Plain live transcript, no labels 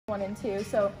1 and 2.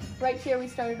 So right here we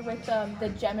started with the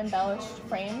gem embellished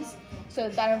frames. So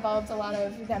that involves a lot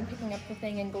of them picking up the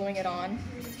thing and gluing it on.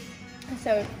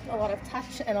 So a lot of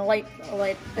touch and a light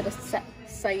bit of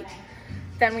sight.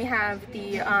 Then we have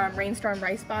the rainstorm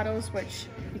rice bottles, which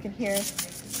you can hear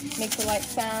makes a light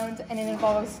sound, and it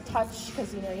involves touch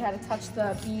because you had to touch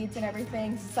the beads and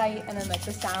everything, sight, and then like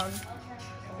the sound.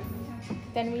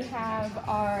 Then we have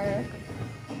our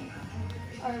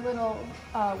little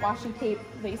washi tape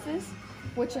laces,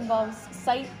 which involves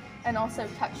sight and also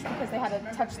touch because they had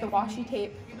to touch the washi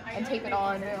tape and tape it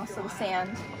on, and also the sand.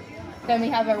 Then we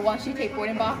have our washi tape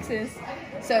wooden boxes.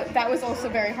 So that was also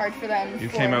very hard for them. You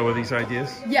came out with these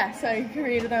ideas? Yes, I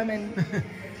created them, and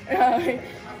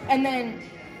and then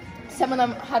some of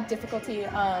them had difficulty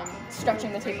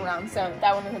stretching the tape around. So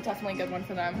that one was a definitely good one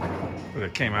for them. But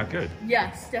it came out good.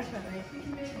 Yes, definitely.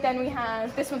 Then we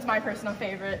have, this one's my personal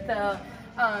favorite, the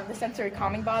sensory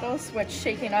calming bottles, which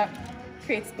shaking up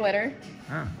creates glitter.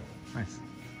 Ah, nice.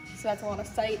 So that's a lot of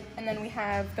sight. And then we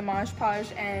have the Mod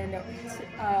Podge and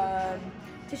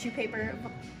tissue paper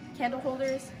candle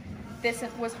holders. This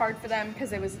was hard for them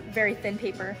because it was very thin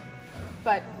paper,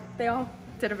 but they all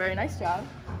did a very nice job.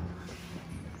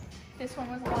 This one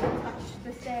was a lot of touch.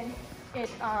 This day,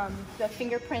 the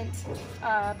fingerprint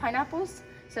pineapples,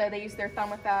 so they used their thumb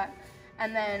with that.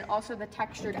 And then also the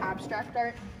textured abstract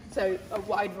art, so a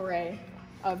wide array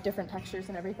of different textures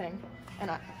and everything.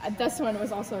 And this one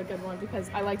was also a good one because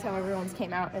I liked how everyone's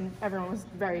came out and everyone was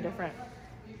very different.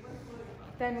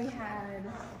 Then we had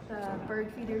the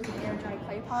bird feeders and air dry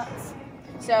clay pots.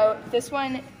 So this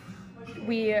one,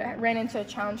 we ran into a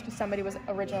challenge because somebody was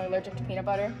originally allergic to peanut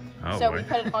butter. Oh, so boy. we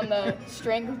put it on the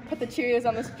string, put the Cheerios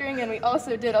on the string, and we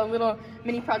also did a little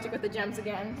mini project with the gems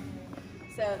again.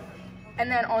 So, and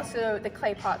then also the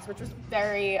clay pots, which was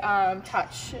very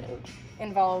touch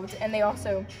involved, and they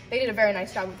did a very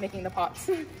nice job of making the pots.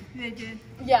 They did.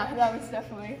 Yeah, that was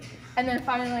definitely. And then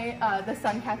finally, the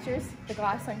sun catchers, the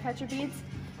glass sun catcher beads.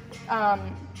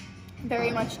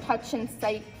 Very much touch and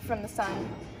sight from the sun.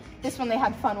 This one they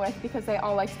had fun with because they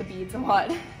all liked the beads a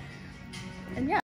lot. And yeah.